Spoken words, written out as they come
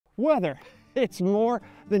Weather, it's more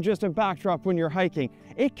than just a backdrop when you're hiking.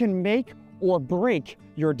 It can make or break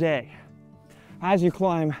your day. As you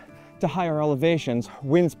climb to higher elevations,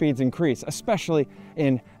 wind speeds increase, especially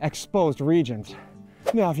in exposed regions.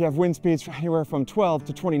 Now, if you have wind speeds anywhere from 12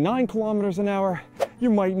 to 29 kilometers an hour,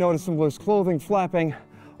 you might notice some loose clothing flapping,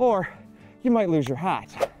 or you might lose your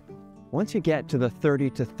hat. Once you get to the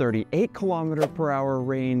 30 to 38 kilometer per hour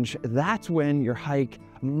range, that's when your hike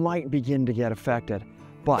might begin to get affected.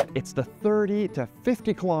 But it's the 30 to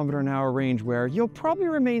 50 kilometer an hour range where you'll probably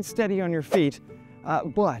remain steady on your feet,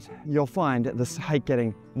 but you'll find this hike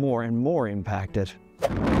getting more and more impacted.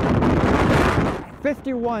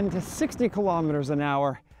 51 to 60 kilometers an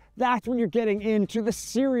hour, that's when you're getting into the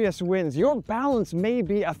serious winds. Your balance may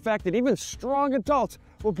be affected. Even strong adults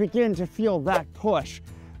will begin to feel that push.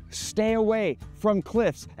 Stay away from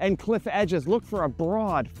cliffs and cliff edges. Look for a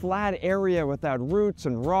broad, flat area without roots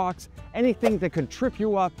and rocks, anything that could trip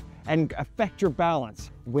you up and affect your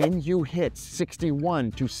balance. When you hit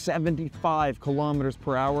 61 to 75 kilometers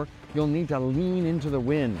per hour, you'll need to lean into the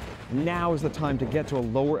wind. Now is the time to get to a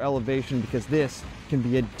lower elevation because this can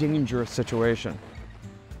be a dangerous situation.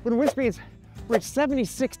 When wind speeds reach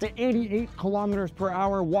 76 to 88 kilometers per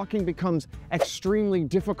hour, walking becomes extremely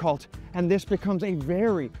difficult, and this becomes a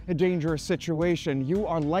very dangerous situation. You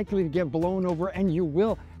are likely to get blown over and you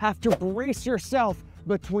will have to brace yourself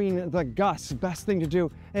between the gusts. Best thing to do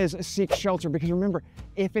is seek shelter, because remember,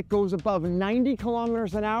 if it goes above 90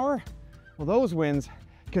 kilometers an hour, well, those winds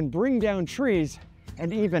can bring down trees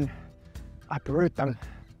and even uproot them.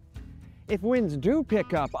 If winds do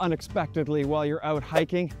pick up unexpectedly while you're out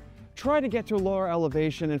hiking, try to get to a lower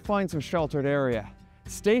elevation and find some sheltered area.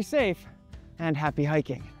 Stay safe and happy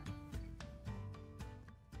hiking.